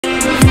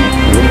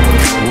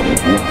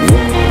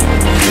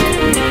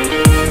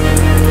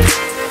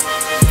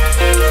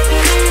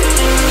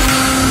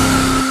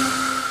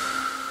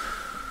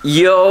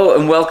Yo,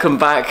 and welcome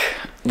back.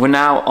 We're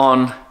now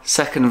on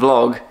second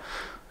vlog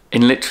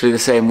in literally the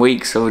same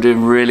week, so we're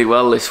doing really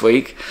well this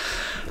week.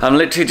 I'm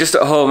literally just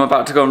at home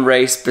about to go and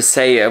race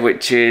Bassella,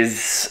 which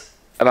is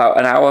about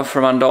an hour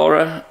from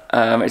Andorra.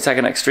 It's like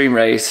an extreme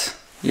race.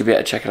 You'll be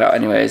able to check it out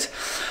anyways.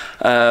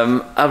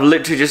 I've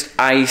literally just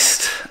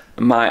iced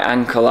my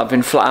ankle. I've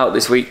been flat out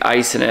this week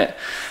icing it.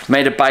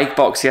 Made a bike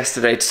box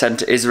yesterday to send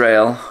to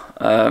Israel.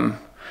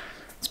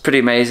 It's pretty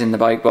amazing, the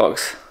bike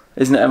box.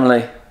 Isn't it,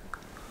 Emily?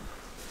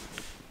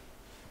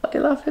 What are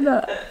you laughing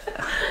at?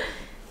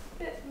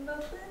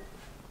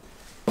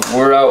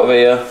 We're out of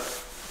here.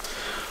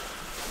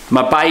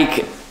 My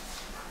bike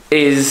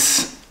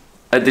is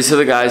at this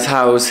other guy's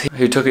house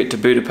who took it to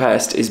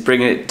Budapest. He's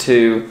bringing it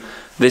to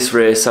this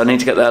race, so I need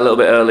to get there a little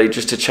bit early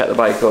just to check the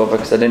bike over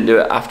because I didn't do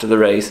it after the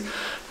race.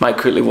 Might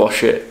quickly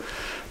wash it,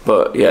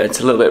 but yeah, it's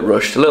a little bit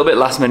rushed, a little bit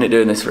last minute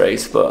doing this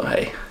race, but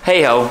hey.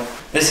 Hey ho!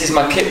 This is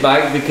my kit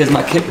bag because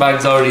my kit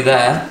bag's already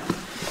there.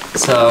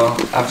 So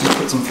I've just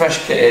put some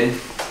fresh kit in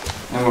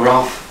and we're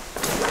off.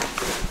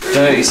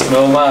 Dirty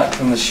snow mark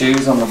from the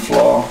shoes on the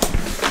floor.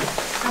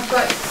 I've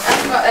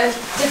got a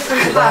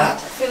different hat. I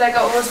feel like I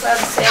always wear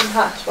the same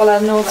hat. Well, I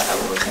know that I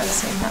always wear the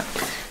same hat.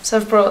 So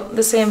I've brought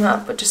the same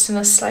hat but just in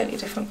a slightly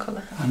different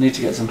colour. I need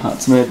to get some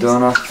hats made,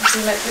 don't I? I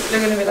feel like people are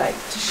going to be like,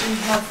 does she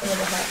have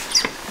another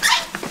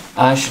hat?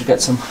 I should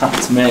get some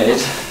hats made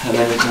and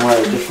then we can wear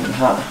a different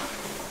hat.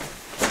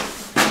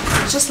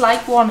 It's just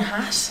like one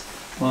hat.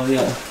 Well,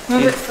 yeah.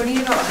 I'm a bit funny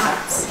about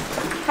hats.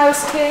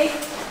 House key.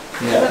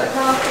 Yeah. Got a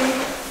car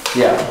key.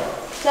 Yeah.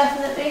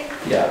 Definitely.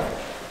 Yeah.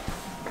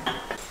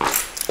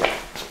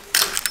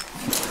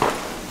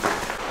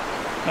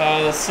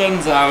 Oh, the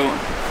sun's out.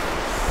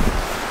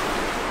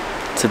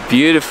 It's a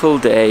beautiful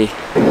day.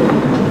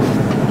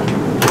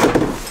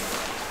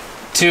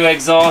 2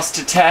 exhausts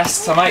to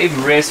test. I might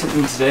even race with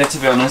them today, to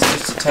be honest,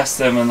 just to test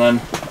them, and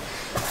then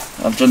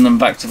I've done them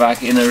back to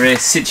back in a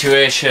race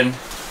situation.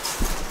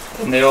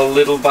 In the old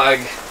little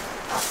bag.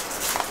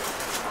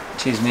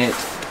 Cheers, mate.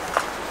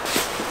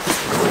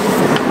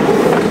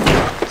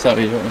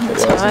 Sorry, you don't want to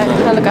put words in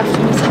there. I'll look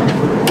after myself.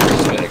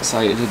 Just a bit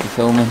excited with the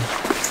filming.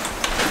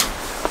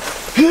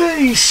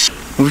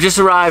 We've just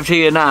arrived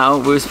here now.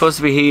 We were supposed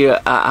to be here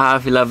at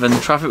 11:30.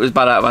 Traffic was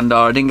bad out of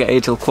Andorra. I didn't get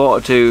here till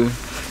 1:45.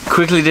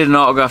 Quickly did an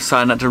autograph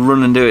sign, had to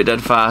run and do it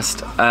dead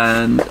fast.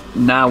 And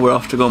now we're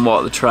off to go and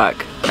walk the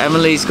track.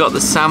 Emily's got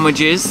the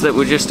sandwiches that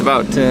we're just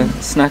about to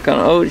snack on.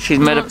 Oh, she's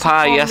made a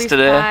pie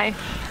yesterday.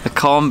 A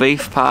corned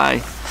beef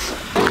pie.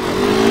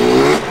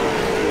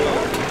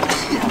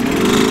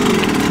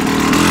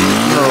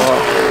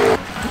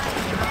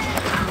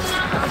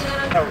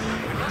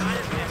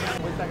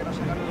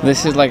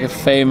 This is like a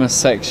famous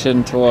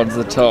section towards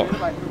the top.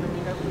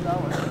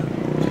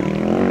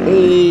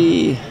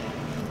 Hey.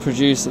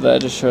 Producer there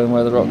just showing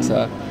where the rocks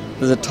are.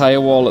 There's a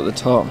tyre wall at the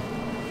top.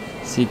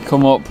 So you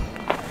come up,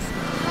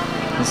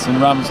 there's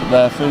some ramps up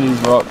there through these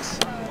rocks.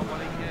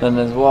 Then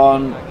there's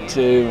 1,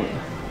 2,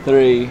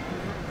 3,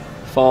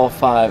 4,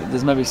 5.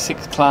 There's maybe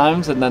 6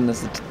 climbs, and then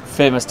there's the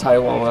famous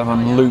tyre wall where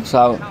everyone loops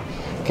out,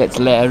 gets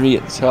leery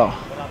at the top.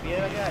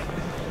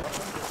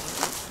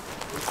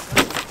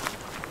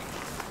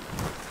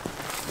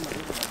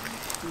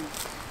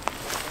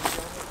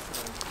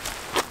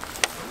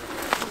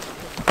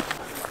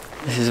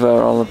 This is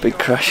where all the big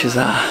crashes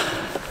are.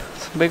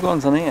 Some big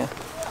ones on here.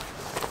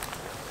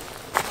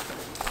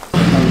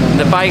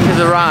 The bike has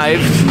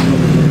arrived.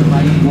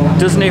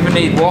 Doesn't even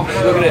need wash.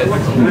 Look at it.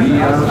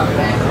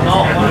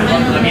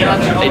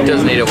 It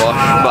does need a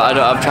wash, but I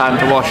don't have time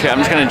to wash it. I'm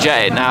just going to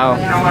jet it now,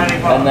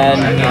 and then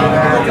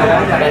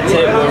that's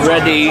it.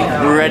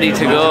 We're ready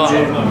to go.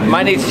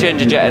 Might need to change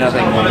the jetting, I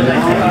think.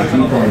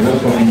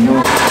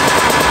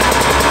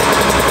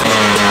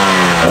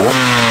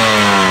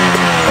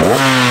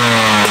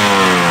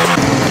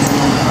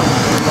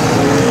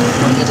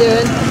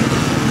 Doing?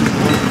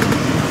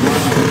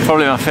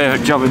 Probably my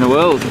favourite job in the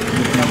world.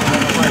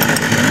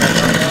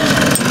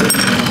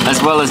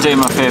 As well as doing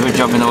my favourite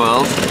job in the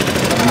world.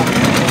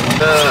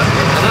 I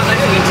don't know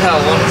if you can tell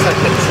 1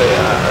 second, so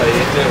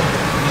you're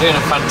doing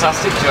a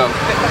fantastic job.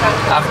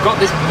 I've got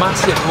this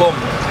massive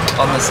lump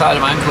on the side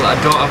of my ankle that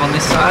I don't have on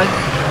this side.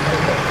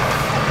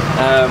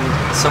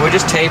 So we're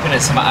just taping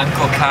it so my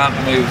ankle can't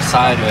move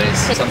sideways.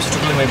 So I'm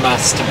struggling with my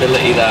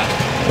stability there.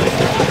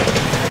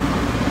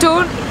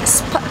 Don't.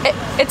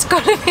 It's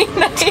gotta be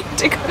 90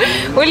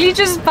 degrees. Will you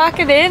just back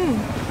it in?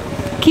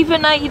 Keep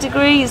it 90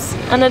 degrees.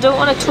 And I don't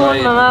want to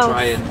turn my mouth.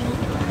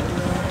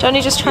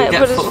 Jonny, just try to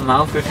put it. Foot in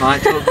mouth if my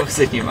tongue goes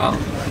in your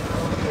mouth.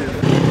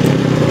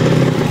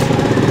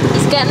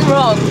 It's getting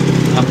wrong.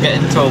 I'm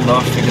getting told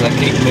off because I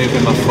keep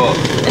moving my foot.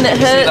 And it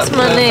hurts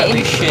my knee. That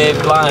perfectly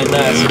shaved line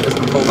there so it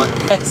doesn't pull my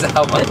hairs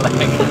out my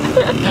leg.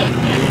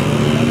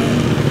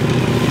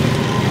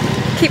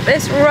 Keep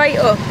this right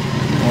up.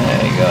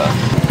 There you go.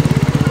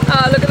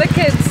 Oh, look at the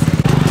kids.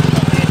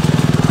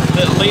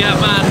 Little Leah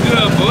man,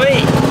 go boy.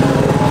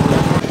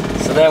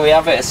 So there we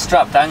have it, a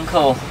strapped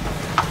ankle.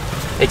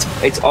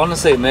 It's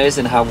honestly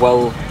amazing how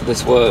well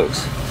this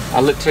works.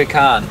 I literally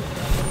can't.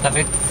 Let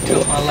me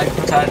tilt my leg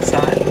from side to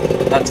side.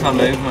 That's my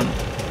movement.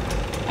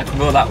 I can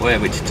go that way,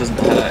 which doesn't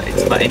hurt.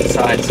 It's my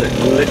inside, so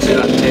literally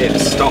that tape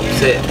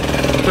stops it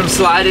from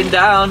sliding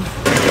down.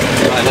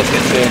 Right, let's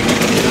get to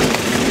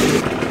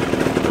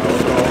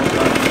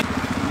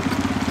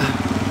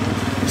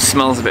it.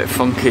 Smells a bit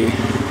funky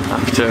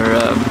after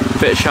a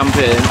bit of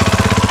champagne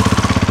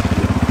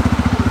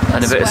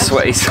and a bit of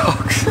sweaty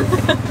socks.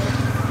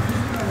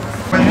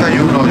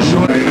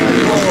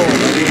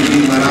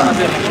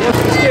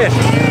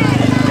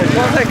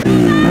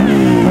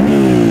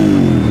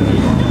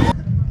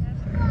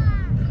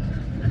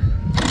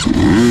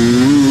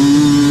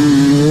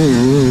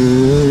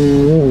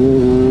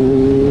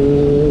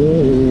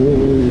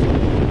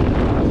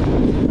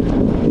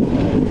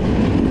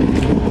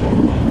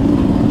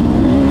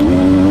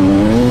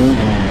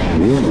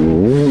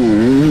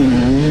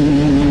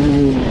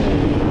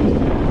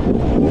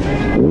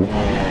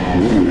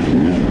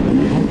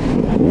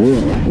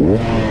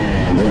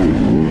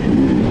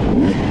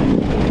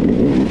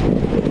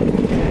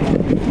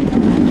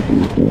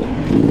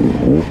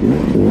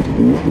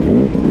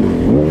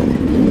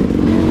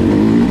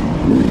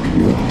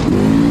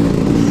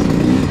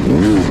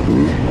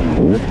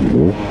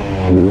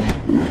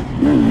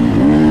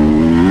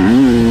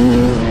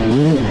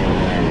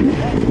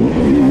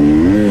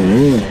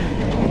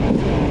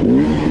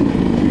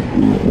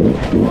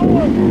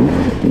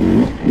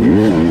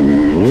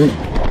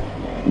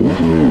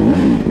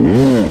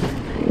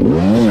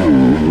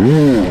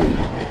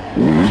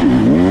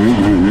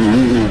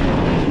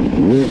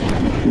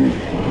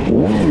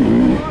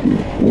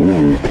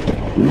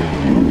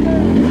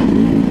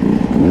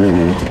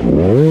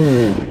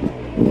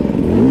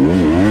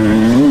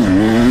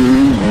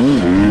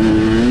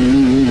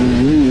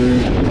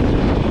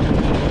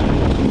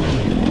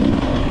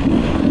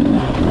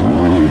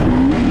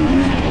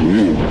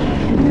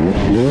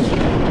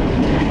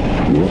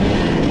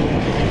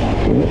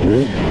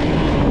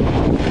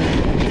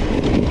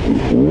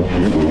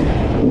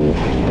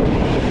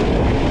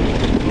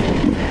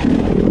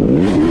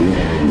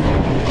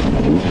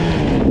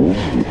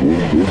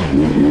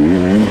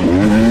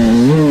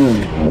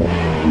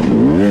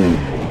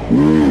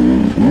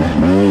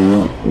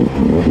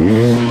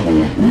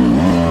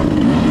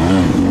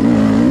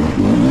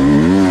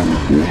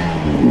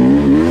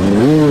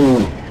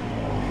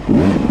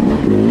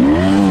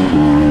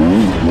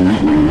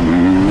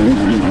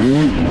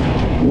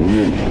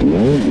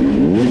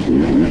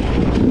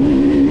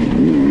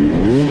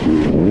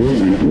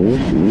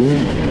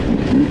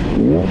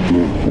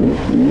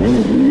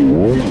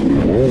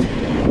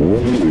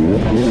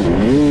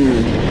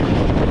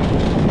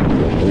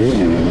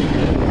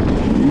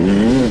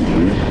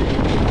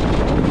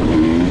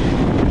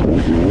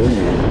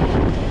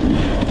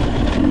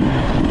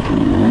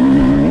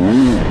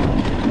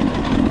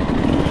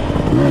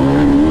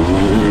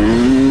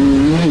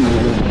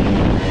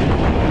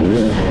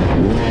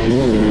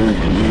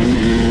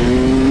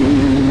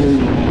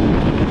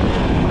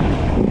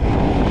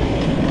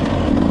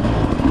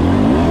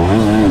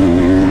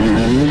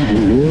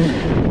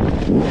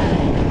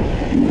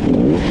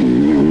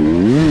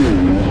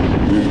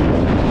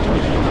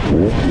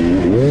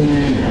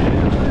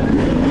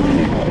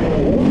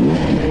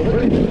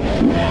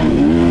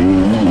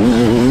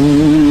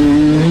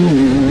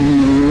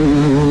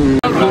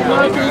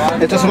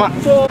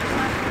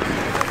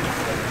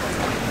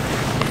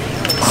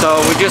 So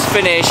we just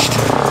finished.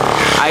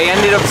 I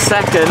ended up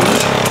second.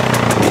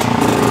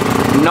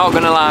 Not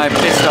gonna lie,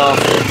 pissed off.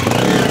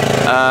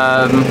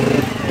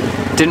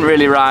 Didn't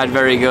really ride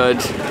very good.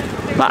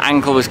 My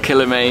ankle was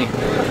killing me.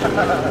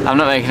 I'm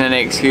not making any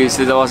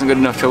excuses, I wasn't good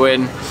enough to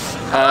win.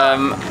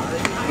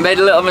 Made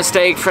a little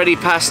mistake, Freddie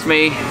passed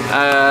me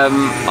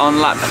on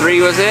lap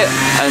 3 was it?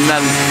 And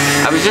then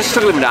I was just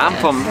struggling with the arm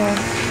pump.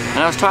 And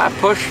I was trying to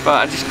push, but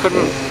I just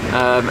couldn't.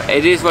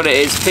 It is what it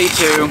is,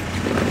 P2.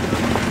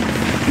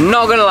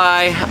 Not gonna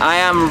lie, I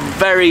am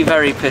very,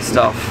 very pissed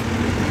off.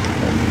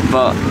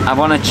 But I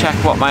want to check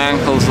what my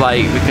ankle's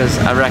like because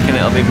I reckon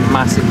it'll be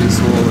massively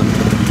swollen.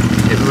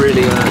 It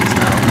really hurts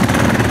now.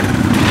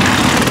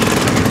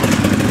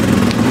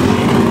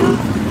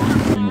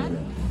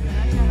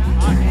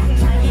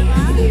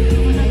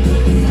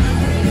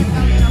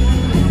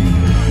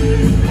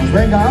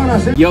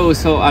 Yo,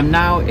 so I'm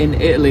now in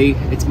Italy.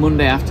 It's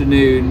Monday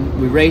afternoon.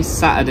 We raced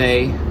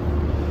Saturday.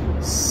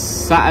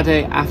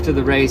 Saturday after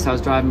the race I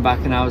was driving back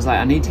and I was like,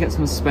 I need to get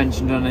some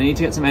suspension done, I need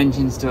to get some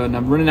engines done,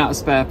 I'm running out of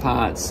spare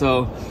parts.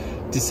 So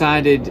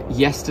decided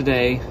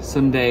yesterday,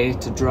 Sunday,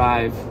 to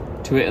drive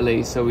to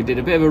Italy. So we did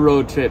a bit of a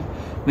road trip.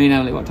 Me and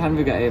Emily, what time did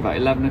we get here? About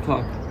 11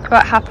 o'clock?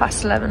 About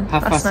 11:30.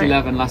 Half past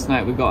 11 last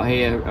night we got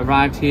here.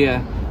 Arrived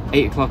here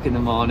 8 o'clock in the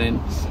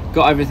morning.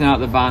 Got everything out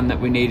of the van that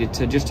we needed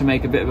to, just to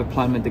make a bit of a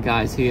plan with the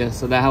guys here.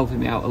 So they're helping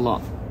me out a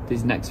lot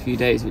these next few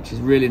days, which is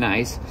really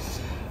nice.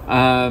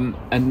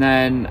 And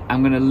then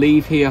I'm gonna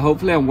leave here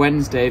hopefully on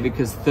Wednesday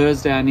because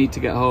Thursday I need to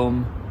get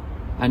home.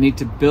 I need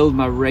to build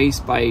my race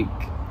bike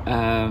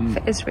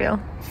For Israel.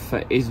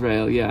 For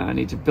Israel, yeah. I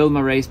need to build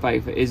my race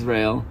bike for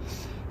Israel.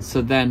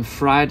 So then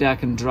Friday I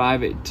can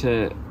drive it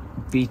to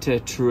Beta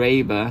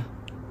Trueba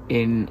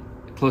in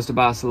close to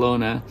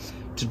Barcelona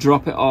to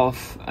drop it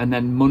off, and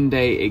then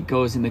Monday it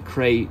goes in the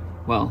crate.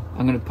 Well,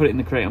 I'm going to put it in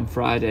the crate on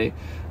Friday,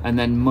 and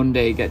then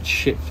Monday it gets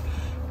shipped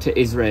to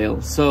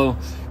Israel. So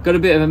got a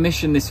bit of a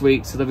mission this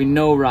week, so there'll be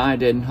no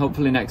riding.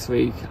 Hopefully next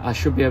week I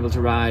should be able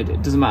to ride.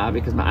 It doesn't matter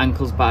because my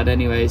ankle's bad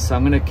anyway, so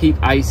I'm going to keep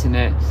icing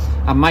it.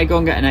 I might go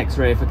and get an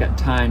x-ray if I get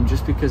time,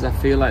 just because I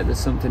feel like there's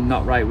something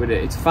not right with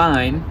it. It's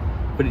fine,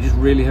 but it just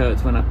really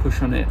hurts when I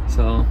push on it.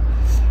 So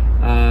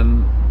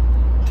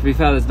to be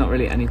fair, there's not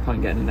really any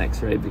point getting an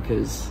x-ray,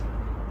 because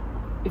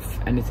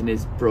if anything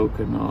is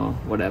broken or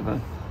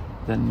whatever,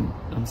 then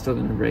I'm still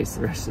going to race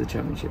the rest of the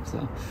championship.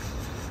 So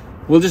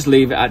we'll just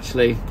leave it,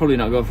 actually. Probably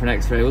not go for an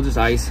x-ray, we'll just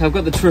ice. I've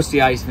got the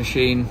trusty ice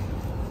machine.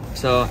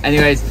 So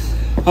anyways,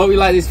 hope you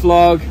like this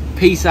vlog.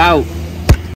 Peace out.